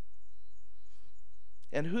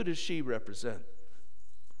 And who does she represent?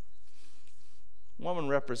 Woman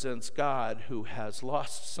represents God, who has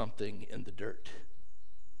lost something in the dirt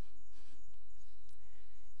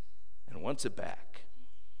and wants it back.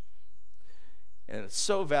 And it's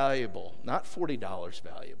so valuable, not $40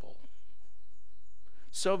 valuable,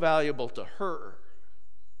 so valuable to her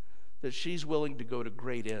that she's willing to go to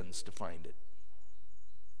great ends to find it.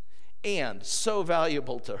 And so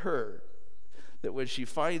valuable to her that when she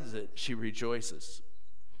finds it, she rejoices.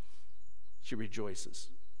 She rejoices.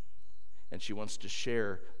 And she wants to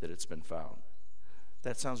share that it's been found.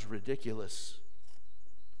 That sounds ridiculous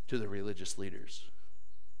to the religious leaders.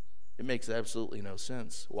 It makes absolutely no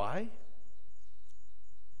sense. Why?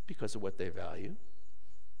 Because of what they value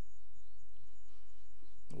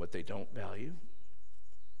and what they don't value.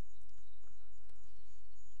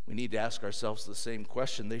 We need to ask ourselves the same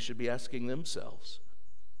question they should be asking themselves.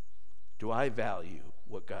 Do I value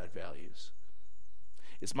what God values?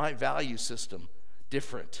 Is my value system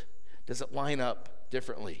different? Does it line up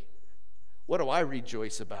differently? What do I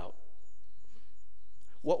rejoice about?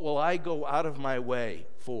 What will I go out of my way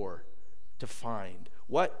for to find?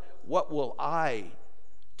 What will I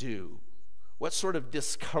do? What sort of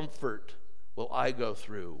discomfort will I go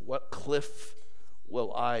through? What cliff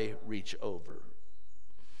will I reach over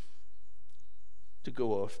to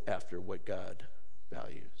go after what God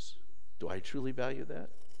values? Do I truly value that?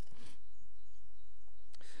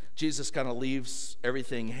 Jesus kind of leaves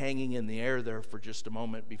everything hanging in the air there for just a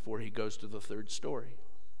moment before he goes to the third story.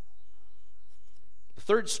 The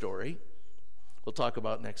third story we'll talk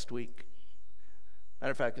about next week.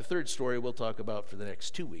 Matter of fact, the third story we'll talk about for the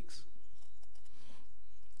next 2 weeks.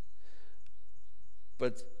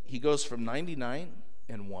 But he goes from 99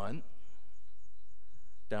 and 1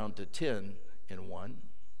 down to 10 and 1.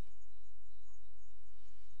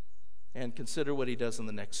 And consider what he does in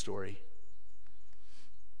the next story.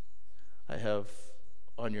 I have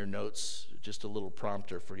on your notes just a little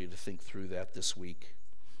prompter for you to think through that this week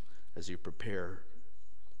as you prepare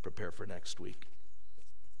for next week.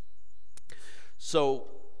 So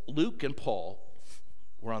Luke and Paul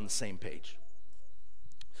were on the same page.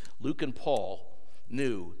 Luke and Paul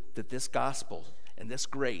knew that this gospel and this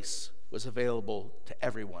grace was available to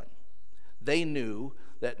everyone. They knew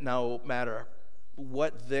that no matter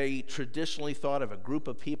what they traditionally thought of a group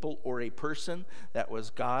of people or a person, that was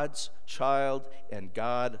God's child, and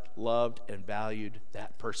God loved and valued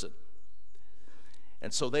that person.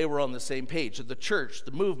 And so they were on the same page. The church,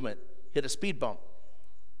 the movement, hit a speed bump.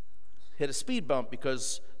 Hit a speed bump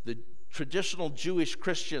because the traditional Jewish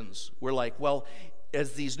Christians were like, well,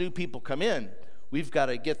 as these new people come in, we've got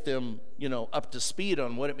to get them, up to speed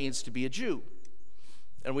on what it means to be a Jew.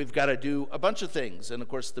 And we've got to do a bunch of things. And of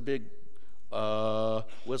course, the big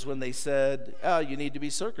was when they said, you need to be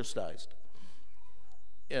circumcised.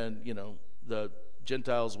 And, the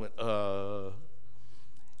Gentiles went,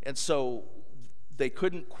 And so they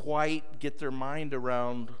couldn't quite get their mind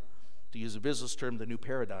around, to use a business term, the new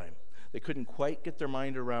paradigm. They couldn't quite get their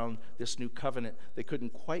mind around this new covenant. They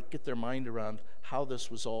couldn't quite get their mind around how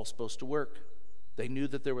this was all supposed to work. They knew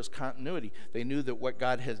that there was continuity. They knew that what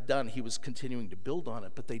God had done, he was continuing to build on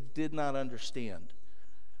it, but they did not understand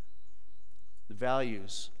the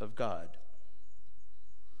values of God.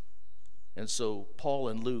 And so Paul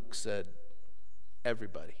and Luke said,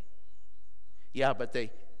 everybody. Yeah, but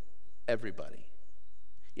everybody.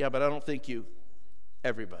 Yeah, but I don't think you,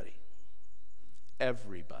 everybody.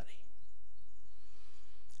 Everybody.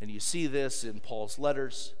 And you see this in Paul's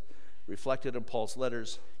letters, reflected in Paul's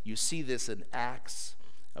letters. You see this in Acts.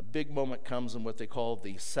 A big moment comes in what they call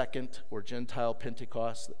the second or Gentile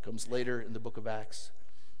Pentecost that comes later in the book of Acts,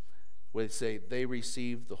 where they say they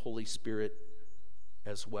received the Holy Spirit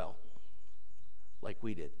as well, like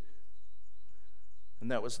we did. And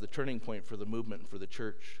that was the turning point for the movement and for the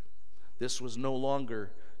church. This was no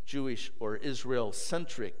longer Jewish or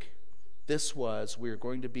Israel-centric. This was, we are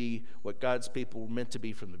going to be what God's people were meant to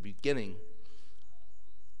be from the beginning.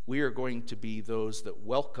 We are going to be those that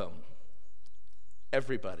welcome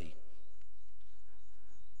everybody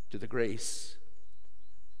to the grace,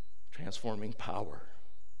 transforming power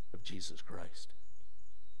of Jesus Christ.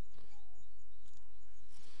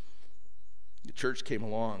 The church came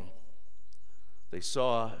along. They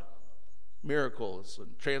saw miracles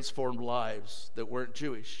and transformed lives that weren't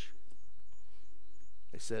Jewish.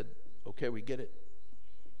 They said, okay, we get it.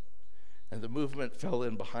 And the movement fell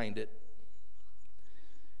in behind it.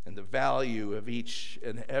 And the value of each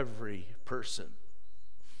and every person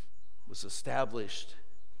was established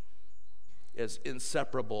as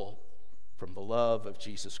inseparable from the love of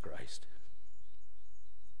Jesus Christ.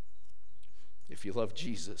 If you love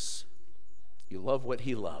Jesus, you love what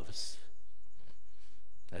he loves.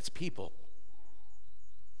 That's people.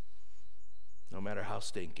 No matter how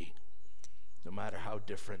stinky, no matter how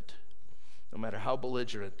different, no matter how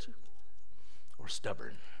belligerent or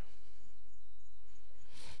stubborn.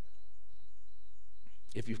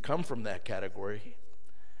 If you've come from that category,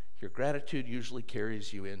 your gratitude usually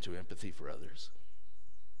carries you into empathy for others.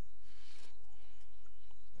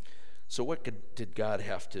 So what did God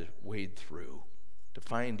have to wade through to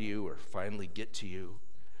find you or finally get to you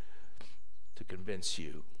to convince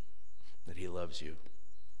you that he loves you?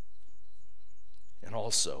 And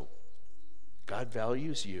also, God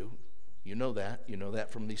values you. You know that. You know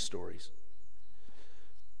that from these stories.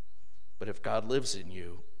 But if God lives in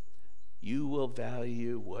you, you will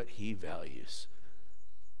value what he values.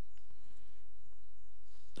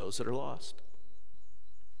 Those that are lost.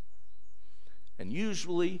 And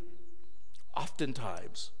usually,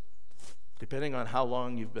 oftentimes, depending on how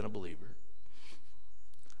long you've been a believer,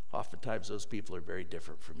 oftentimes those people are very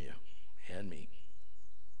different from you and me.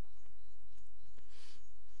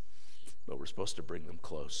 But we're supposed to bring them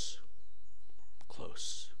close,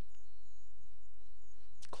 close,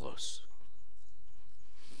 close.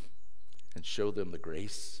 And show them the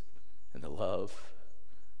grace and the love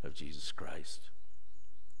of Jesus Christ.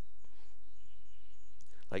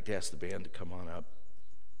 I'd like to ask the band to come on up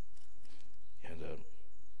and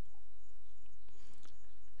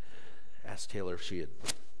ask Taylor if she'd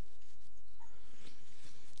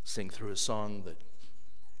sing through a song that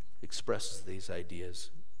expresses these ideas.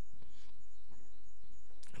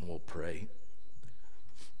 And we'll pray.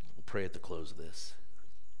 We'll pray at the close of this.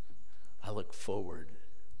 I look forward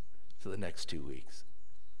to the next 2 weeks.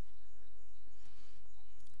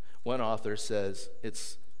 One author says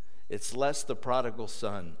it's less the prodigal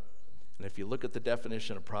son. And if you look at the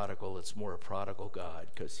definition of prodigal, it's more a prodigal God,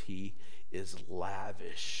 because he is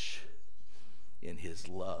lavish in his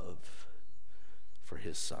love for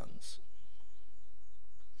his sons.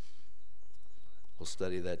 We'll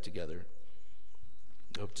study that together.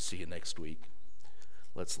 Hope to see you next week.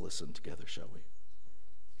 Let's listen together, shall we?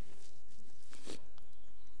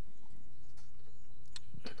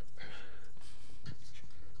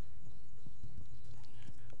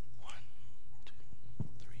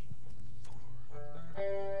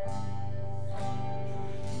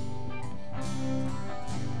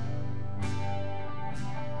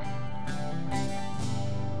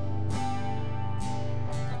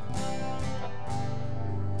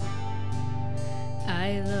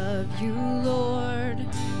 I love you, Lord.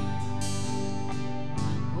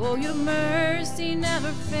 Oh, your mercy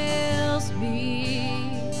never fails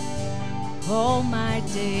me. All my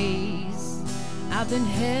days I've been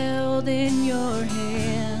held in your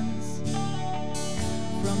hands.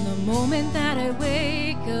 From the moment that I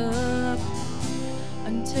wake up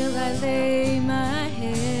until till I lay my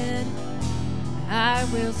head, I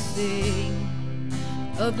will sing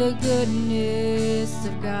of the goodness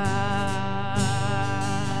of God.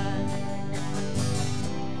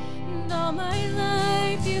 And all my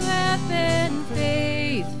life you have been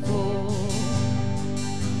faithful,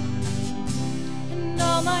 and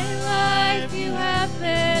all my life you have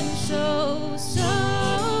been so,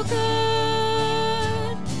 so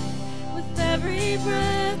good. With every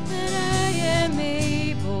breath that I am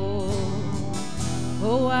able,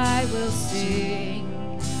 oh, I will sing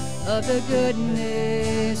of the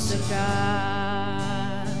goodness of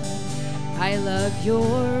God. I love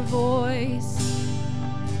your voice.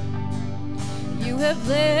 You have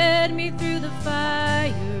led me through the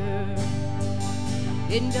fire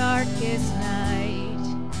in darkest night.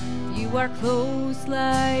 You are close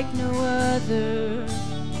like no other.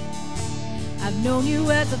 I've known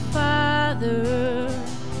you as a father,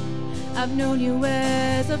 I've known you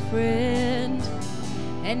as a friend,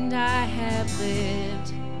 and I have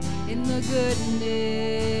lived in the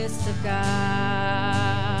goodness of God.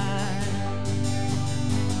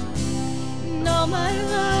 And all my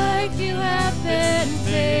life you have been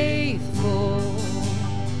faithful,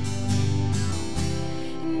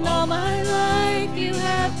 and all my life you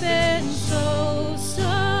have been so,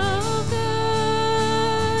 so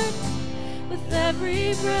good. With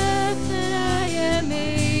every breath that I am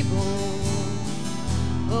able,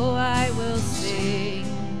 oh, I will sing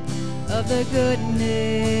of the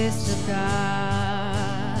goodness of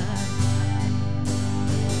God.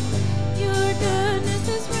 Your goodness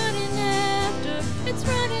is running after, it's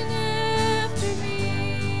running after me.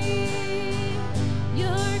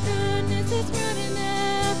 Your goodness is running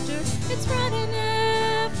after, it's running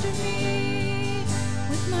after me.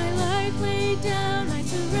 With my life laid down, I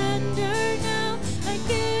surrender now, I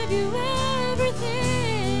give you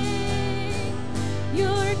everything.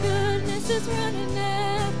 Your goodness is running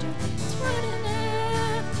after, running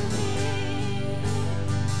after me.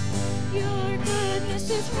 Your goodness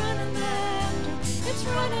is running after, it's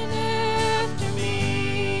running after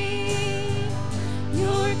me.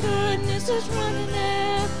 Your goodness is running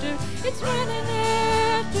after, it's running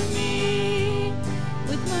after me.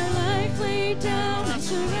 With my life laid down, I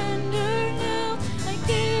surrender now, I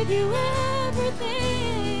give you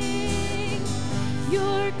everything.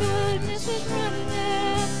 Your goodness is running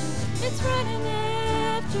after, it's running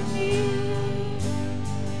after me.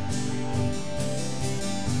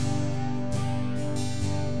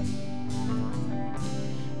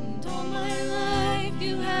 And all my life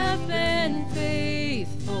you have been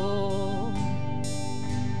faithful,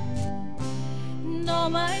 and all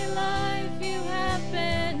my life you have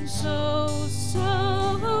been so,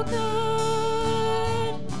 so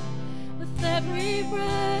good. With every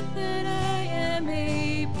breath that I am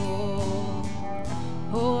able,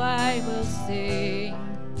 oh, I will sing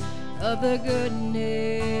of the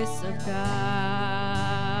goodness of God.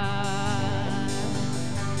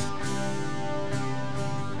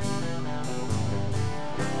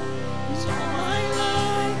 So all my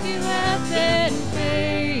life you have been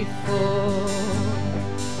faithful,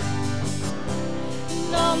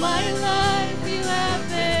 and all my life you have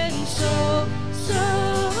been so, so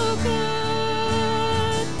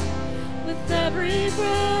good. With every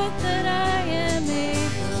breath that I am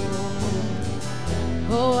able,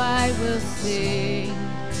 oh, I will sing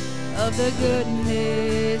of the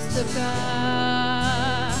goodness of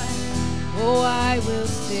God. Oh, I will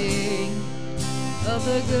sing of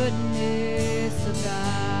the goodness of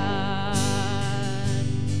God.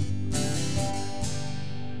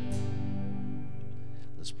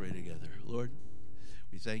 Let's pray together. Lord,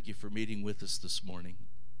 we thank you for meeting with us this morning.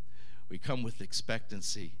 We come with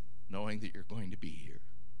expectancy, knowing that you're going to be here.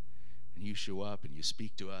 And you show up and you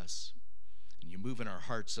speak to us, and you move in our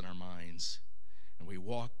hearts and our minds, and we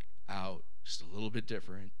walk out just a little bit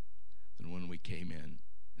different than when we came in.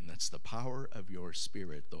 And that's the power of your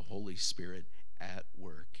Spirit, the Holy Spirit at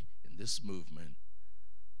work in this movement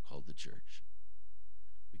called the church.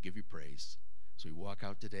 We give you praise. As we walk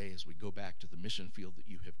out today, as we go back to the mission field that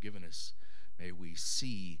you have given us, may we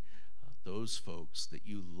see those folks that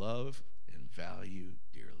you love and value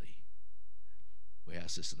dearly. We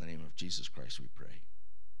ask this in the name of Jesus Christ, we pray.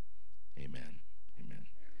 Amen. Amen.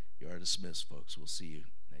 You are dismissed, folks. We'll see you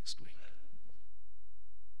next week.